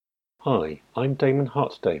Hi, I'm Damon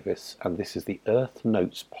Hart-Davis, and this is the Earth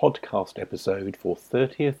Notes podcast episode for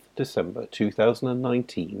 30th December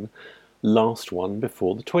 2019, last one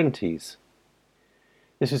before the 20s.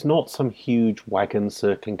 This is not some huge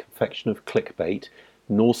wagon-circling confection of clickbait,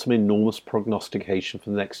 nor some enormous prognostication for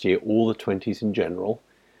the next year or the 20s in general,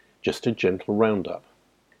 just a gentle roundup.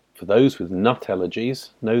 For those with nut allergies,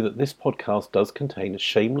 know that this podcast does contain a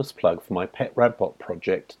shameless plug for my pet Radbot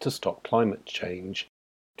project to stop climate change.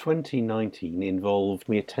 2019 involved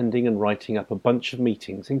me attending and writing up a bunch of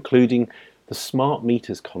meetings, including the Smart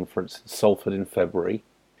Meters Conference in Salford in February,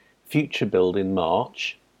 Future Build in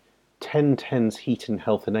March, 1010's Heat and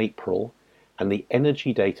Health in April, and the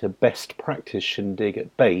Energy Data Best Practice Shindig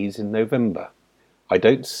at Bays in November. I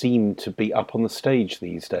don't seem to be up on the stage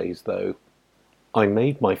these days, though. I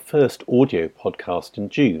made my first audio podcast in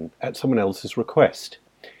June at someone else's request.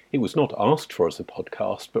 It was not asked for as a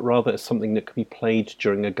podcast, but rather as something that could be played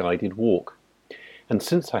during a guided walk. And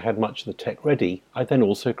since I had much of the tech ready, I then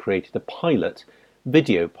also created a pilot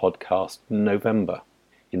video podcast in November.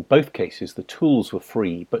 In both cases, the tools were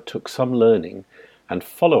free, but took some learning, and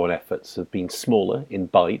follow-on efforts have been smaller in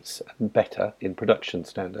bites and better in production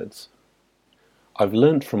standards. I've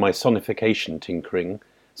learned from my sonification tinkering,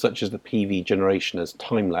 such as the PV generation as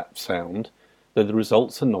time-lapse sound, though the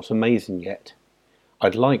results are not amazing yet.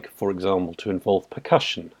 I'd like, for example, to involve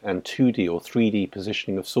percussion and 2D or 3D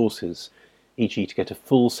positioning of sources, e.g. to get a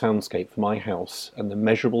full soundscape for my house and the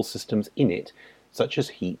measurable systems in it, such as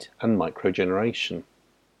heat and microgeneration.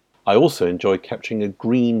 I also enjoyed capturing a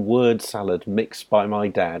green word salad mixed by my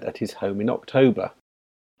dad at his home in October.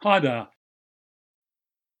 Hi there.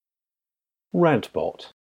 Radbot.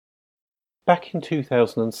 Back in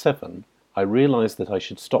 2007, I realised that I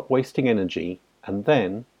should stop wasting energy and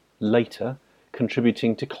then, later,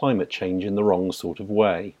 contributing to climate change in the wrong sort of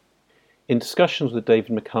way. In discussions with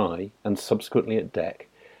David Mackay and subsequently at DEC,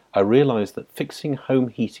 I realised that fixing home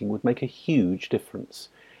heating would make a huge difference,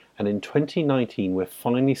 and in 2019 we're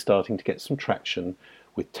finally starting to get some traction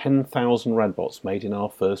with 10,000 Radbots made in our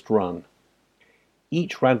first run.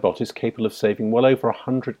 Each Radbot is capable of saving well over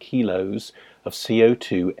 100 kilos of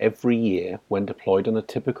CO2 every year when deployed on a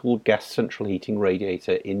typical gas central heating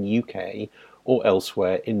radiator in UK or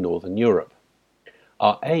elsewhere in Northern Europe.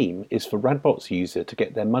 Our aim is for Radbot's user to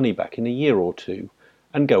get their money back in a year or two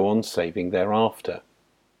and go on saving thereafter.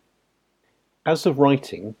 As of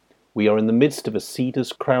writing, we are in the midst of a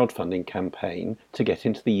Cedars crowdfunding campaign to get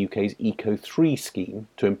into the UK's Eco3 scheme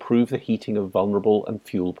to improve the heating of vulnerable and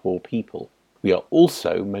fuel-poor people. We are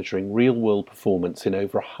also measuring real-world performance in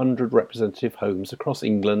over 100 representative homes across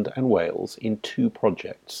England and Wales in 2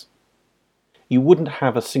 projects. You wouldn't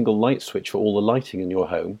have a single light switch for all the lighting in your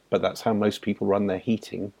home, but that's how most people run their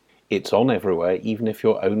heating. It's on everywhere, even if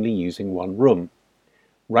you're only using one room.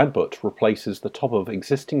 Radbot replaces the top of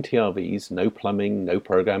existing TRVs, no plumbing, no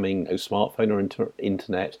programming, no smartphone or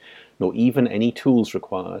internet, nor even any tools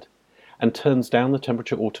required, and turns down the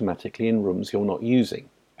temperature automatically in rooms you're not using,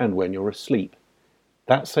 and when you're asleep.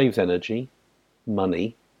 That saves energy,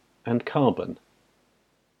 money, and carbon.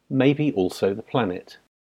 Maybe also the planet.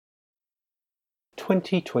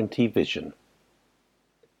 2020 vision.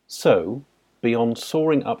 So, beyond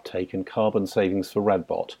soaring uptake and carbon savings for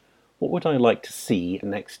Radbot, what would I like to see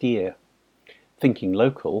next year? Thinking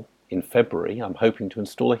local, in February I'm hoping to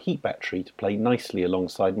install a heat battery to play nicely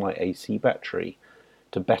alongside my AC battery,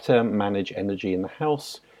 to better manage energy in the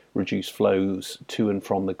house, reduce flows to and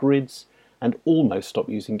from the grids, and almost stop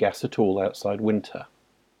using gas at all outside winter.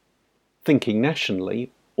 Thinking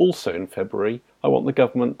nationally, also in February, I want the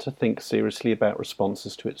government to think seriously about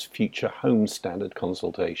responses to its future home standard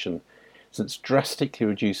consultation, since drastically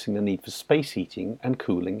reducing the need for space heating and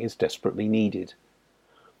cooling is desperately needed.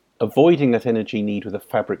 Avoiding that energy need with a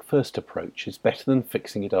fabric-first approach is better than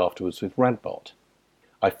fixing it afterwards with Radbot.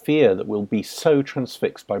 I fear that we'll be so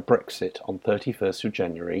transfixed by Brexit on 31st of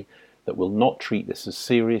January that we'll not treat this as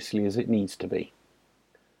seriously as it needs to be.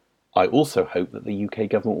 I also hope that the UK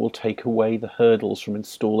government will take away the hurdles from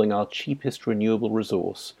installing our cheapest renewable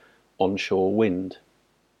resource, onshore wind.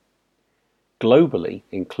 Globally,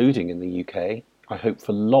 including in the UK, I hope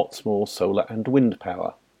for lots more solar and wind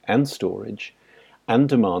power, and storage, and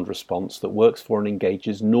demand response that works for and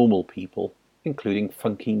engages normal people, including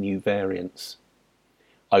funky new variants.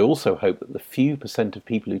 I also hope that the few percent of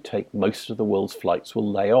people who take most of the world's flights will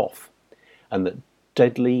lay off, and that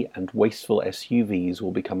deadly and wasteful SUVs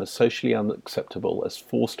will become as socially unacceptable as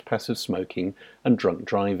forced passive smoking and drunk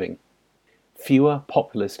driving. Fewer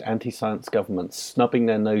populist anti-science governments snubbing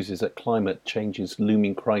their noses at climate change's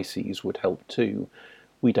looming crises would help too.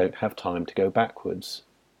 We don't have time to go backwards.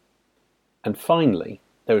 And finally,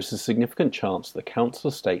 there is a significant chance the council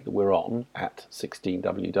estate that we're on, at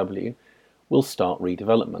 16WW, will start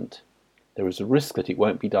redevelopment. There is a risk that it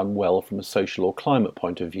won't be done well from a social or climate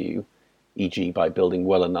point of view, e.g. by building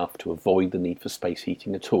well enough to avoid the need for space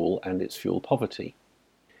heating at all and its fuel poverty.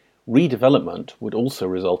 Redevelopment would also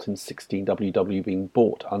result in 16WW being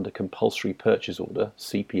bought under compulsory purchase order,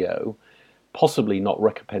 CPO, possibly not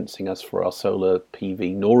recompensing us for our solar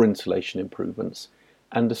PV nor insulation improvements,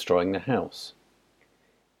 and destroying the house.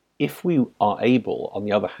 If we are able, on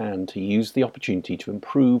the other hand, to use the opportunity to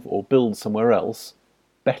improve or build somewhere else,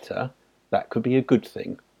 better, that could be a good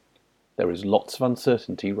thing. There is lots of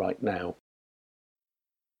uncertainty right now.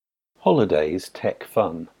 Holidays, tech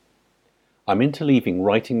fun. I'm interleaving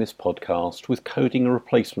writing this podcast with coding a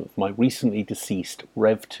replacement for my recently deceased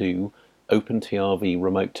Rev2 OpenTRV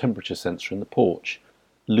remote temperature sensor in the porch,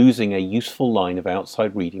 losing a useful line of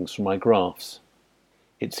outside readings from my graphs.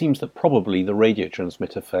 It seems that probably the radio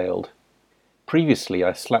transmitter failed. Previously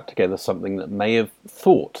I slapped together something that may have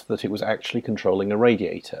thought that it was actually controlling a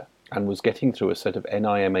radiator and was getting through a set of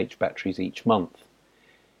NIMH batteries each month.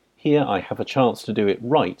 Here I have a chance to do it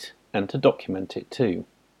right and to document it too.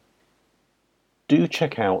 Do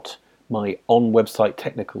check out my on-website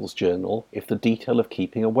technicals journal if the detail of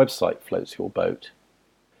keeping a website floats your boat.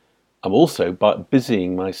 I'm also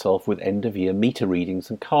busying myself with end-of-year meter readings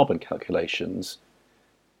and carbon calculations,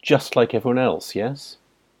 just like everyone else, yes?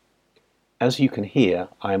 As you can hear,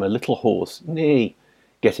 I am a little hoarse,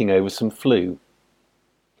 getting over some flu.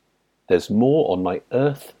 There's more on my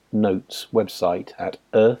Earth Notes website at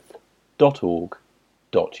earth.org.uk.